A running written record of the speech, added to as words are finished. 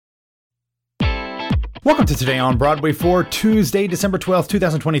Welcome to Today on Broadway for Tuesday, December 12th,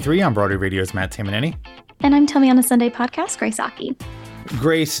 2023. I'm Broadway Radio's Matt Tamanini. And I'm Tell Me on a Sunday podcast, Grace Aki.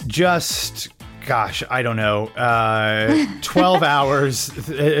 Grace, I don't know, 12 hours,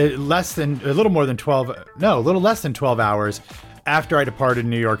 a little less than 12 hours after I departed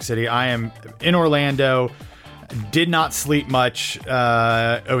New York City. I am in Orlando, did not sleep much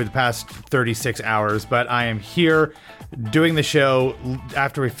over the past 36 hours, but I am here doing the show.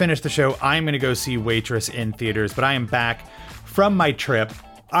 After we finish the show, I'm going to go see Waitress in theaters, but I am back from my trip.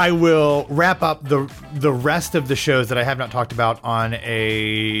 I will wrap up the rest of the shows that I have not talked about on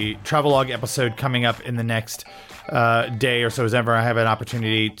a travelogue episode coming up in the next day or so, as ever I have an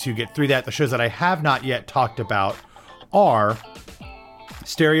opportunity to get through that. The shows that I have not yet talked about are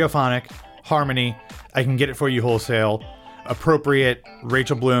Stereophonic, Harmony, I Can Get It For You Wholesale, Appropriate,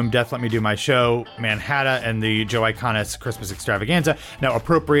 Rachel Bloom, Death Let Me Do My Show, Manhattan, and the Joe Iconis Christmas Extravaganza. Now,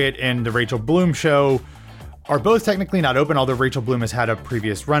 Appropriate and the Rachel Bloom show are both technically not open, although Rachel Bloom has had a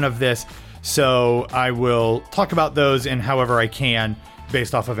previous run of this. So I will talk about those in however I can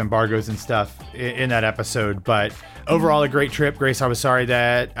based off of embargoes and stuff in that episode. But overall, a great trip. Grace, I was sorry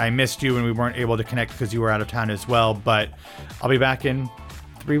that I missed you and we weren't able to connect because you were out of town as well. But I'll be back in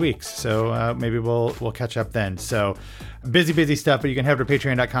 3 weeks. So maybe we'll catch up then. So busy stuff, but you can head over to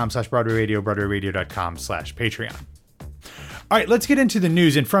patreon.com/Broadway Radio, broadwayradio.com/Patreon. All right, let's get into the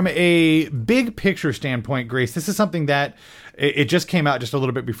news. And from a big picture standpoint, Grace, this is something that it just came out just a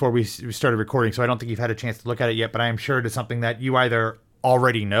little bit before we started recording. So I don't think you've had a chance to look at it yet, but I am sure it is something that you either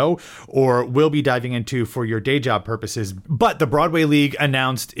already know or will be diving into for your day job purposes. But the Broadway League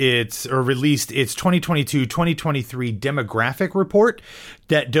released its 2022-2023 demographic report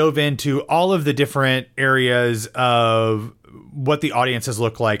that dove into all of the different areas of what the audiences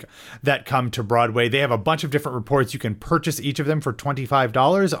look like that come to Broadway. They have a bunch of different reports. You can purchase each of them for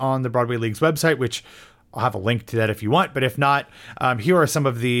 $25 on the Broadway League's website, which I'll have a link to that if you want. But if not, here are some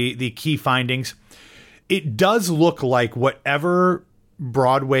of the key findings. It does look like whatever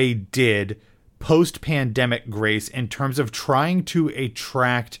Broadway did post-pandemic, Grace, in terms of trying to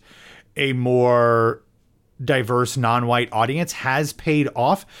attract a more diverse non-white audience has paid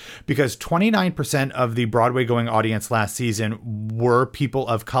off, because 29% of the Broadway going audience last season were people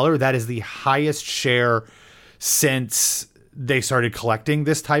of color. That is the highest share since they started collecting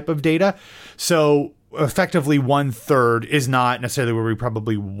this type of data. So effectively 1/3 is not necessarily where we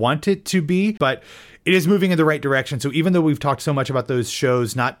probably want it to be, but it is moving in the right direction. So even though we've talked so much about those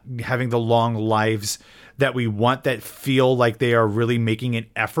shows not having the long lives that we want, that feel like they are really making an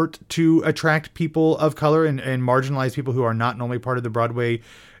effort to attract people of color and marginalized people who are not normally part of the Broadway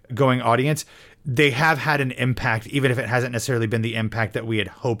going audience, they have had an impact, even if it hasn't necessarily been the impact that we had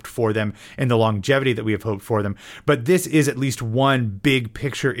hoped for them and the longevity that we have hoped for them. But this is at least one big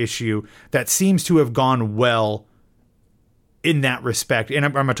picture issue that seems to have gone well in that respect. And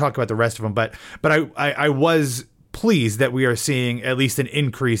I'm going to talk about the rest of them, but I was pleased that we are seeing at least an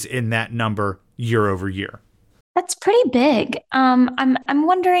increase in that number year over year. That's pretty big. I'm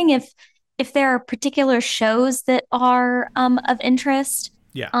wondering if there are particular shows that are of interest.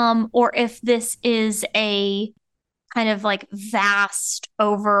 Yeah. Or if this is a kind of like vast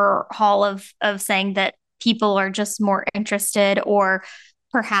overhaul of saying that people are just more interested, or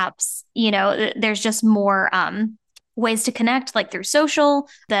perhaps, there's just more ways to connect, like through social,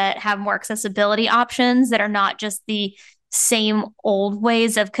 that have more accessibility options that are not just the same old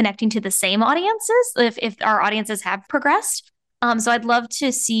ways of connecting to the same audiences, if our audiences have progressed. So I'd love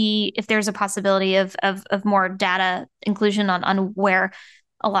to see if there's a possibility of more data inclusion on where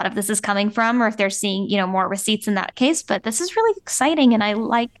a lot of this is coming from, or if they're seeing, more receipts in that case. But this is really exciting, and I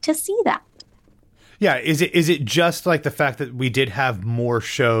like to see that. Yeah, is it just like the fact that we did have more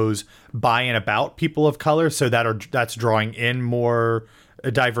shows by and about people of color, so that's drawing in more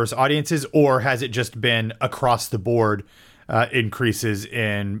diverse audiences, or has it just been across the board increases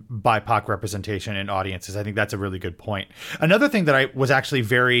in BIPOC representation in audiences? I think that's a really good point. Another thing that I was actually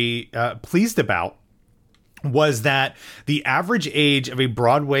very pleased about was that the average age of a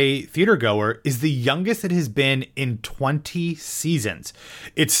Broadway theater goer is the youngest it has been in 20 seasons.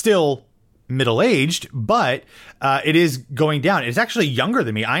 It's still middle-aged, but it is going down. It's actually younger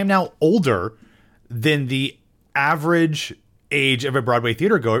than me. I am now older than the average age of a Broadway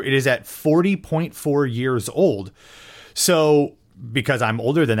theater goer. It is at 40.4 years old. So because I'm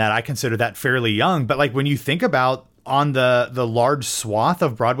older than that, I consider that fairly young. But like when you think about on the large swath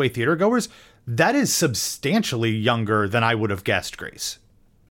of Broadway theater goers, that is substantially younger than I would have guessed, Grace.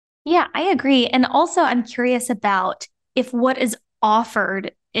 Yeah, I agree. And also I'm curious about if what is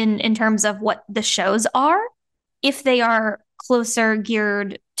offered in terms of what the shows are, if they are closer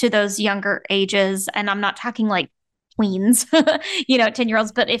geared to those younger ages, and I'm not talking like tweens,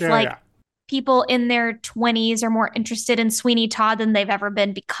 10-year-olds, but if Yeah, like yeah. people in their 20s are more interested in Sweeney Todd than they've ever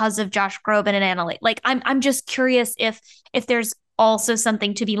been because of Josh Groban and Annalee. Like I'm just curious if there's also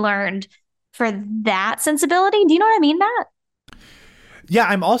something to be learned for that sensibility. Do you know what I mean, Matt? Yeah,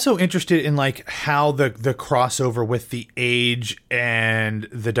 I'm also interested in like how the crossover with the age and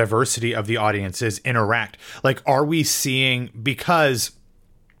the diversity of the audiences interact. Like, are we seeing, because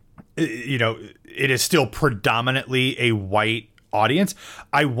it is still predominantly a white audience.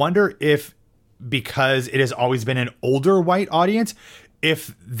 I wonder if, because it has always been an older white audience,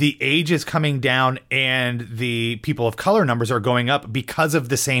 if the age is coming down and the people of color numbers are going up because of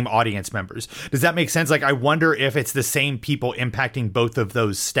the same audience members. Does that make sense? Like, I wonder if it's the same people impacting both of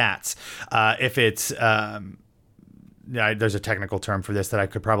those stats. If it's, there's a technical term for this that I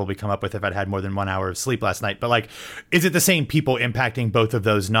could probably come up with if I'd had more than 1 hour of sleep last night. But like, is it the same people impacting both of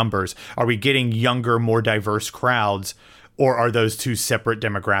those numbers? Are we getting younger, more diverse crowds, or are those two separate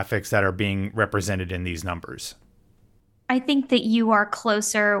demographics that are being represented in these numbers? I think that you are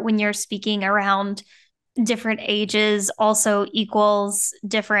closer when you're speaking around different ages also equals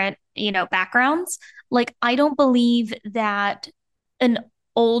different, backgrounds. Like, I don't believe that an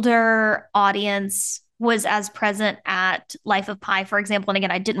older audience was as present at Life of Pi, for example. And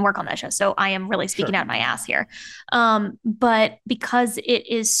again, I didn't work on that show, so I am really speaking Sure. out my ass here. But because it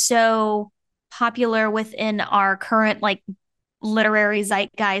is so popular within our current like literary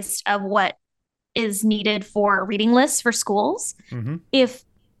zeitgeist of what is needed for reading lists for schools, Mm-hmm. if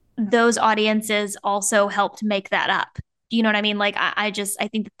those audiences also helped make that up. Do you know what I mean? Like I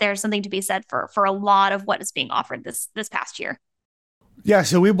think that there's something to be said for a lot of what is being offered this past year. Yeah,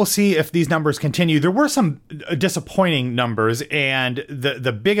 so we will see if these numbers continue. There were some disappointing numbers, and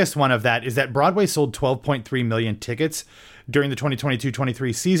the biggest one of that is that Broadway sold 12.3 million tickets during the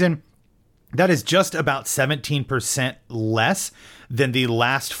 2022-23 season. That is just about 17% less than the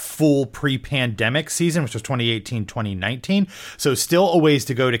last full pre-pandemic season, which was 2018-2019. So still a ways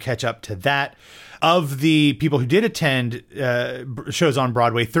to go to catch up to that. Of the people who did attend shows on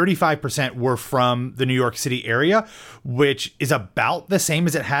Broadway, 35% were from the New York City area, which is about the same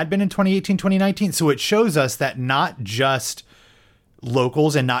as it had been in 2018-2019. So it shows us that not just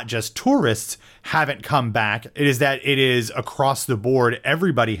locals and not just tourists haven't come back. It is that it is across the board.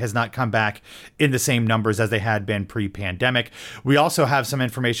 Everybody has not come back in the same numbers as they had been pre-pandemic. We also have some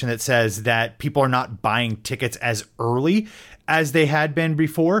information that says that people are not buying tickets as early as they had been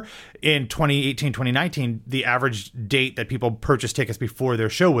before. In 2018-2019, the average date that people purchased tickets before their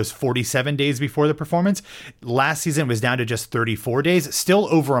show was 47 days before the performance. Last season was down to just 34 days, still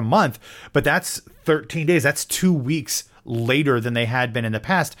over a month, but that's 13 days. That's 2 weeks later than they had been in the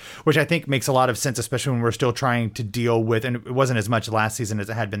past, which I think makes a lot of sense, especially when we're still trying to deal with, and it wasn't as much last season as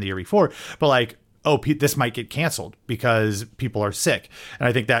it had been the year before, but like, this might get canceled because people are sick. And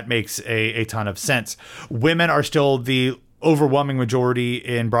I think that makes a ton of sense. Women are still the overwhelming majority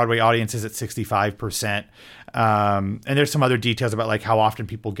in Broadway audiences at 65%. And there's some other details about like how often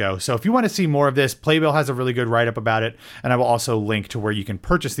people go. So if you want to see more of this, Playbill has a really good write-up about it. And I will also link to where you can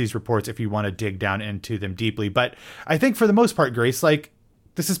purchase these reports if you want to dig down into them deeply. But I think for the most part, Grace, like,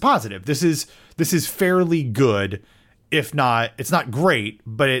 this is positive. This is fairly good. If not, it's not great,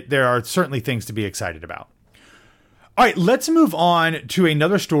 but there are certainly things to be excited about. All right, let's move on to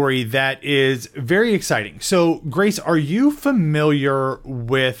another story that is very exciting. So, Grace, are you familiar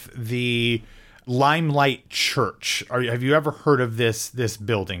with the Limelight Church? Have you ever heard of this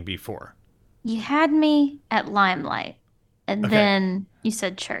building before? You had me at Limelight, and Okay. then you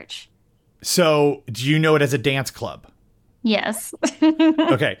said church. So, do you know it as a dance club? Yes.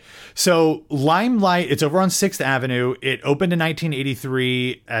 Okay. So Limelight, it's over on 6th Avenue. It opened in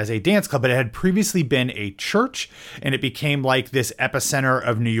 1983 as a dance club, but it had previously been a church, and it became like this epicenter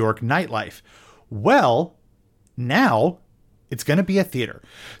of New York nightlife. Well, now it's going to be a theater.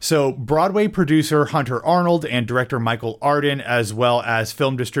 So Broadway producer Hunter Arnold and director Michael Arden, as well as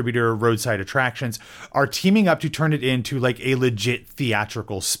film distributor Roadside Attractions, are teaming up to turn it into like a legit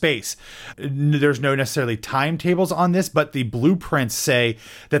theatrical space. There's no necessarily timetables on this, but the blueprints say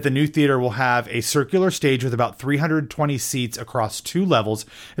that the new theater will have a circular stage with about 320 seats across 2 levels.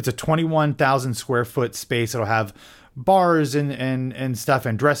 It's a 21,000 square foot space. It'll have bars and stuff,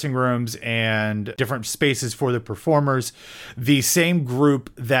 and dressing rooms and different spaces for the performers. The same group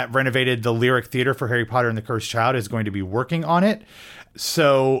that renovated the Lyric Theater for Harry Potter and the Cursed Child is going to be working on it.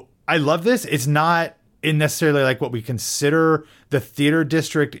 So I love this. It's not in necessarily like what we consider the theater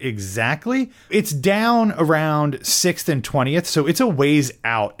district exactly. It's down around 6th and 20th, so it's a ways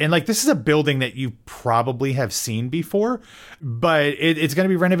out. And like this is a building that you probably have seen before, but it's going to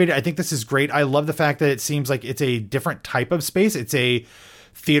be renovated. I think this is great. I love the fact that it seems like it's a different type of space. It's a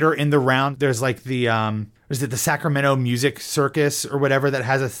theater in the round. There's like the is it the Sacramento Music Circus or whatever that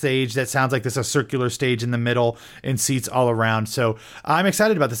has a stage that sounds like this, a circular stage in the middle and seats all around. So I'm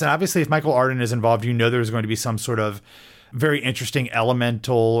excited about this. And obviously if Michael Arden is involved, you know there's going to be some sort of very interesting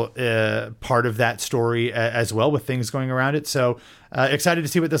elemental part of that story as well, with things going around it. So excited to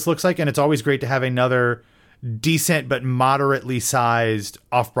see what this looks like. And it's always great to have another decent but moderately sized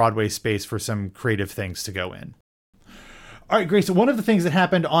off-Broadway space for some creative things to go in. All right, Grace, one of the things that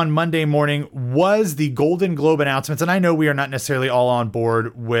happened on Monday morning was the Golden Globe announcements. And I know we are not necessarily all on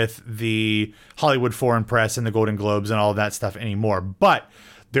board with the Hollywood Foreign Press and the Golden Globes and all of that stuff anymore. But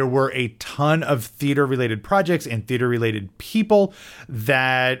there were a ton of theater-related projects and theater-related people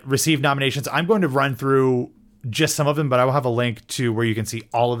that received nominations. I'm going to run through just some of them, but I will have a link to where you can see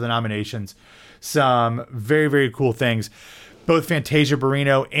all of the nominations. Some very, very cool things. Both Fantasia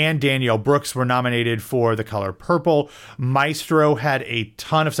Barrino and Danielle Brooks were nominated for The Color Purple. Maestro had a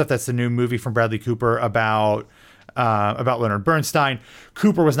ton of stuff. That's the new movie from Bradley Cooper about Leonard Bernstein.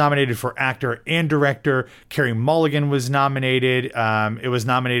 Cooper was nominated for actor and director. Carey Mulligan was nominated. It was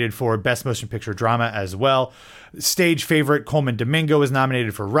nominated for Best Motion Picture Drama as well. Stage favorite Coleman Domingo was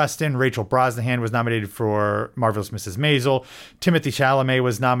nominated for Rustin. Rachel Brosnahan was nominated for Marvelous Mrs. Maisel. Timothy Chalamet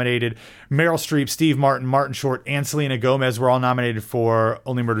was nominated. Meryl Streep, Steve Martin, Martin Short, and Selena Gomez were all nominated for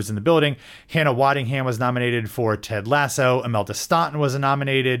Only Murders in the Building. Hannah Waddingham was nominated for Ted Lasso. Imelda Staunton was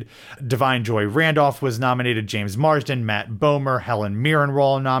nominated. Divine Joy Randolph was nominated. James Marsden, Matt Bomer, Helen Mirren were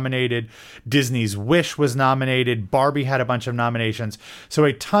all nominated. Disney's Wish was nominated. Barbie had a bunch of nominations. So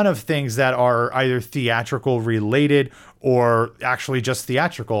a ton of things that are either theatrical related or actually just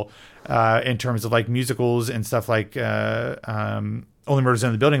theatrical in terms of like musicals and stuff like Only Murders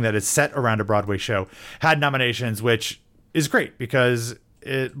in the Building that is set around a Broadway show had nominations, which is great because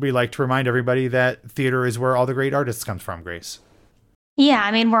we like to remind everybody that theater is where all the great artists comes from, Grace. Yeah,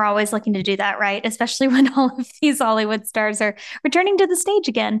 I mean, we're always looking to do that, right? Especially when all of these Hollywood stars are returning to the stage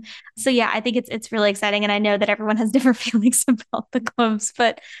again. So yeah, I think it's really exciting, and I know that everyone has different feelings about the Globes,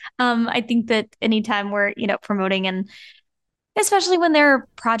 but I think that anytime we're promoting, and especially when they're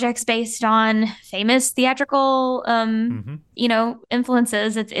projects based on famous theatrical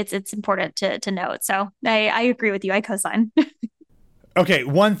influences, it's important to note. So I agree with you. I co-sign. Okay,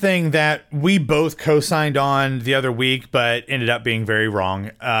 one thing that we both co-signed on the other week, but ended up being very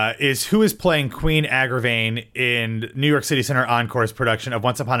wrong, is who is playing Queen Agravain in New York City Center Encore's production of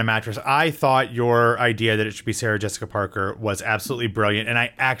Once Upon a Mattress. I thought your idea that it should be Sarah Jessica Parker was absolutely brilliant, and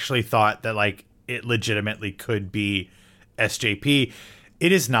I actually thought that like it legitimately could be SJP.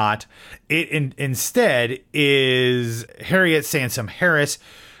 It is not. It instead is Harriet Sansom Harris,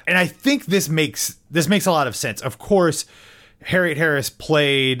 and I think this makes a lot of sense. Of course, Harriet Harris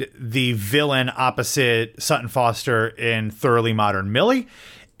played the villain opposite Sutton Foster in Thoroughly Modern Millie,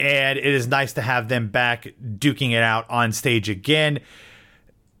 and it is nice to have them back duking it out on stage again.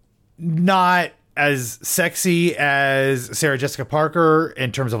 Not as sexy as Sarah Jessica Parker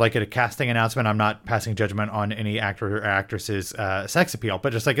in terms of like a casting announcement. I'm not passing judgment on any actor or actress's sex appeal,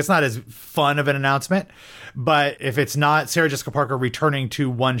 but just like it's not as fun of an announcement. But if it's not Sarah Jessica Parker returning to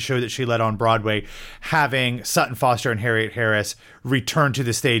one show that she led on Broadway, having Sutton Foster and Harriet Harris return to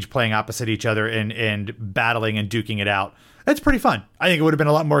the stage playing opposite each other and battling and duking it out, that's pretty fun. I think it would have been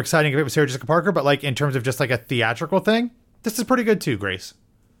a lot more exciting if it was Sarah Jessica Parker, but like in terms of just like a theatrical thing, this is pretty good too, Grace.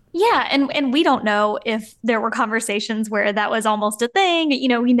 Yeah, and we don't know if there were conversations where that was almost a thing.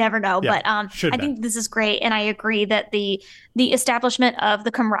 We never know. Yeah, but I think this is great, and I agree that the establishment of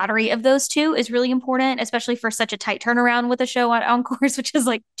the camaraderie of those two is really important, especially for such a tight turnaround with a show on Encores, which is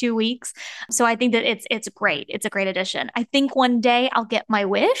like 2 weeks. So I think that it's great. It's a great addition. I think one day I'll get my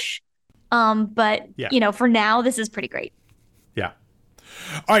wish, but for now, this is pretty great. Yeah.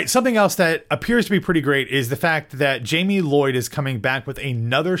 All right, something else that appears to be pretty great is the fact that Jamie Lloyd is coming back with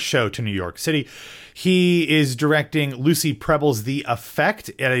another show to New York City. He is directing Lucy Preble's The Effect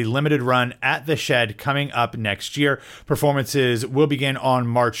at a limited run at the Shed coming up next year. Performances will begin on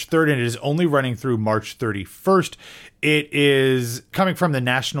March 3rd, and it is only running through March 31st. It is coming from the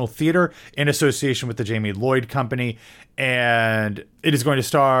National Theater in association with the Jamie Lloyd Company, and it is going to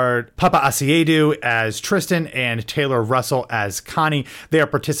star Papa Asiedu as Tristan and Taylor Russell as Connie. They are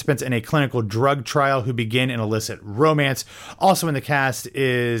participants in a clinical drug trial who begin an illicit romance. Also in the cast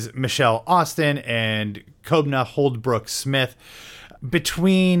is Michelle Austin and Kobna Holdbrook Smith.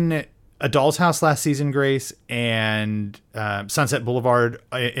 Between A Doll's House last season, Grace, and Sunset Boulevard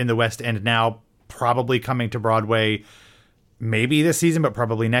in the West End now, probably coming to Broadway maybe this season, but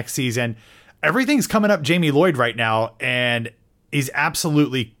probably next season. Everything's coming up Jamie Lloyd right now, and he's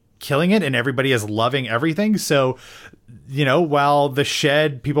absolutely killing it, and everybody is loving everything. So, while The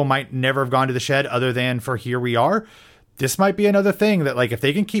Shed, people might never have gone to The Shed other than for Here We Are, this might be another thing that, like, if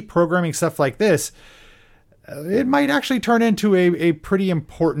they can keep programming stuff like this, it might actually turn into a pretty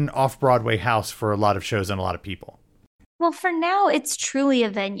important off-Broadway house for a lot of shows and a lot of people. Well, for now, it's truly a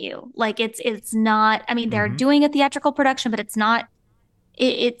venue. Like it's not. I mean, they're doing a theatrical production, but it's not.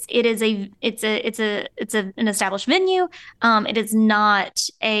 It's an established venue. It is not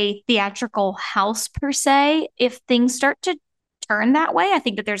a theatrical house per se. If things start to turn that way, I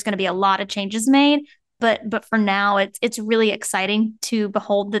think that there's going to be a lot of changes made. But for now, it's really exciting to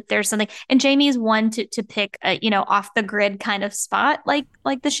behold that there's something. And Jamie's one to pick a off the grid kind of spot like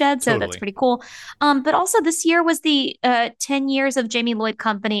The Shed, so that's pretty cool. But also this year was the 10 years of Jamie Lloyd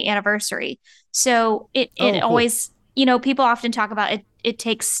Company anniversary. So it cool. always, people often talk about it. It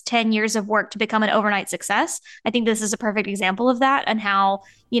takes 10 years of work to become an overnight success. I think this is a perfect example of that, and how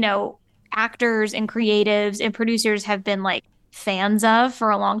actors and creatives and producers have been like fans of for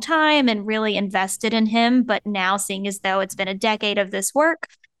a long time and really invested in him. But now, seeing as though it's been a decade of this work,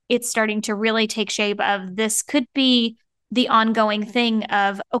 it's starting to really take shape of this could be the ongoing thing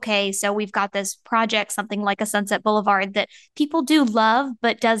of, okay, so we've got this project, something like a Sunset Boulevard that people do love,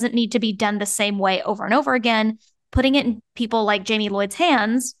 but doesn't need to be done the same way over and over again. Putting it in people like Jamie Lloyd's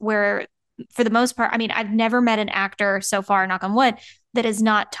hands, where for the most part, I mean, I've never met an actor so far, knock on wood, that has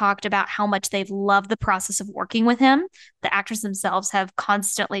not talked about how much they've loved the process of working with him. The actors themselves have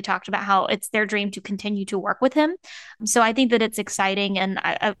constantly talked about how it's their dream to continue to work with him. So I think that it's exciting. And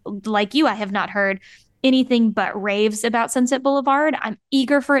like you, I have not heard anything but raves about Sunset Boulevard. I'm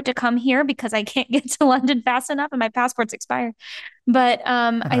eager for it to come here because I can't get to London fast enough and my passport's expired. But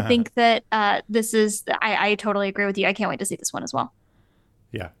I think that this is, I totally agree with you. I can't wait to see this one as well.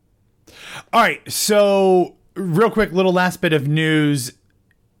 Yeah. All right. So real quick, little last bit of news.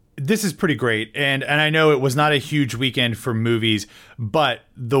 This is pretty great. And I know it was not a huge weekend for movies, but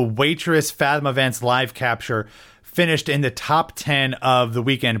The Waitress Fathom Events live capture finished in the top 10 of the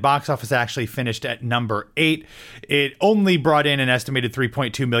weekend box office. Actually finished at number 8. It only brought in an estimated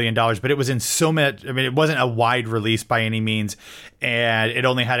 $3.2 million, but it was in so much, I mean, it wasn't a wide release by any means. And it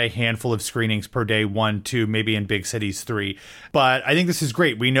only had a handful of screenings per day, 1, 2, maybe in big cities, 3. But I think this is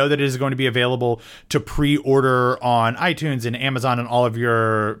great. We know that it is going to be available to pre-order on iTunes and Amazon and all of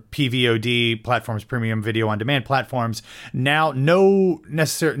your PVOD platforms, premium video on demand platforms. Now, no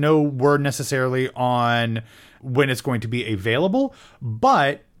word necessarily on when it's going to be available,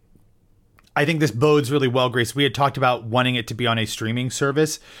 but I think this bodes really well, Grace. We had talked about wanting it to be on a streaming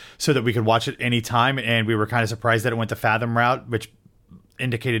service so that we could watch it anytime, and we were kind of surprised that it went the Fathom route, which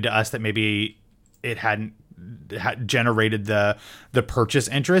indicated to us that maybe it hadn't generated the purchase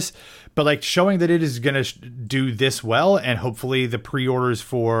interest. But like showing that it is going to do this well, and hopefully the pre-orders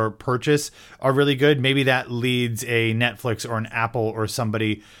for purchase are really good, maybe that leads a Netflix or an Apple or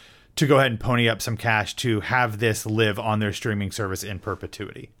somebody to go ahead and pony up some cash to have this live on their streaming service in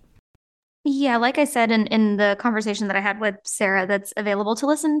perpetuity. Yeah, like I said in the conversation that I had with Sarah, that's available to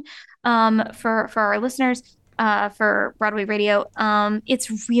listen for our listeners for Broadway Radio.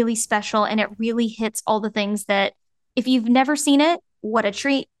 It's really special, and it really hits all the things that if you've never seen it, what a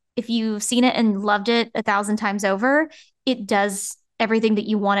treat. If you've seen it and loved it 1,000 times over, it does everything that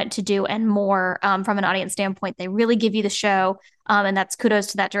you want it to do and more from an audience standpoint. They really give you the show. And that's kudos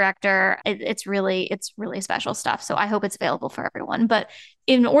to that director. It's really special stuff. So I hope it's available for everyone. But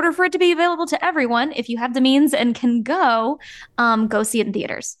in order for it to be available to everyone, if you have the means and can go see it in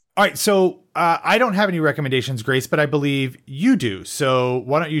theaters. All right. So I don't have any recommendations, Grace, but I believe you do. So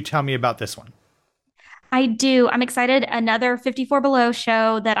why don't you tell me about this one? I do. I'm excited. Another 54 Below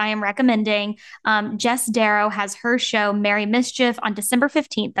show that I am recommending. Jess Darrow has her show, Merry Mischief, on December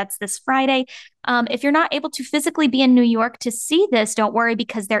 15th. That's this Friday. If you're not able to physically be in New York to see this, don't worry,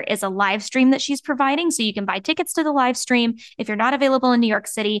 because there is a live stream that she's providing. So you can buy tickets to the live stream. If you're not available in New York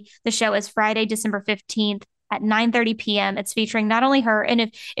City, the show is Friday, December 15th at 9:30 p.m. It's featuring not only her,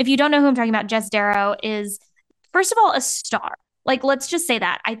 and if you don't know who I'm talking about, Jess Darrow is, first of all, a star. Like, let's just say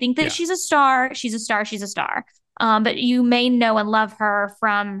that. I think that she's a star. She's a star. She's a star. But you may know and love her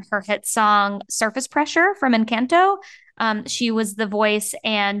from her hit song Surface Pressure from Encanto. She was the voice,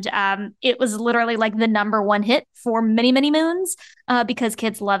 and it was literally like the number one hit for many, many moons because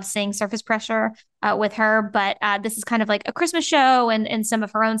kids love seeing Surface Pressure with her. But this is kind of like a Christmas show and some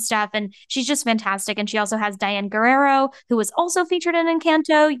of her own stuff. And she's just fantastic. And she also has Diane Guerrero, who was also featured in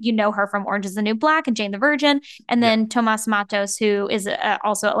Encanto. You know her from Orange is the New Black and Jane the Virgin. And then Tomas Matos, who is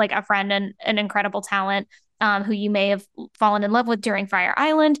also like a friend and an incredible talent. Who you may have fallen in love with during Fire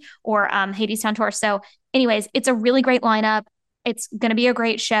Island or Hades Town Tour. So, anyways, it's a really great lineup. It's going to be a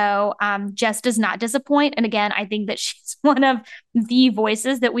great show. Jess does not disappoint. And again, I think that she's one of the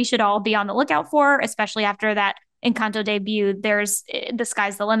voices that we should all be on the lookout for, especially after that Encanto debut. The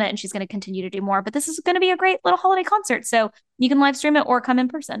sky's the limit, and she's going to continue to do more. But this is going to be a great little holiday concert. So you can live stream it or come in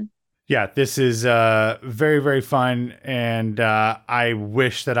person. Yeah, this is very, very fun. And I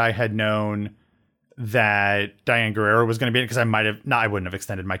wish that I had known that Diane Guerrero was going to be in it, because I wouldn't have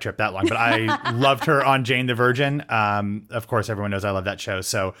extended my trip that long, but I loved her on Jane the Virgin. Of course, everyone knows I love that show.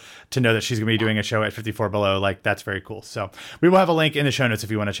 So to know that she's going to be doing a show at 54 Below, like, that's very cool. So we will have a link in the show notes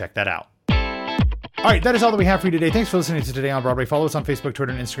if you want to check that out. All right, that is all that we have for you today. Thanks for listening to Today on Broadway. Follow us on Facebook,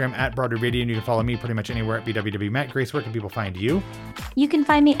 Twitter, and Instagram at Broadway Radio, and you can follow me pretty much anywhere at BWWMatt. Grace, where can people find you? You can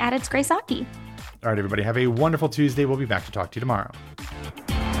find me at It's Grace Aki. All right, everybody, have a wonderful Tuesday. We'll be back to talk to you tomorrow.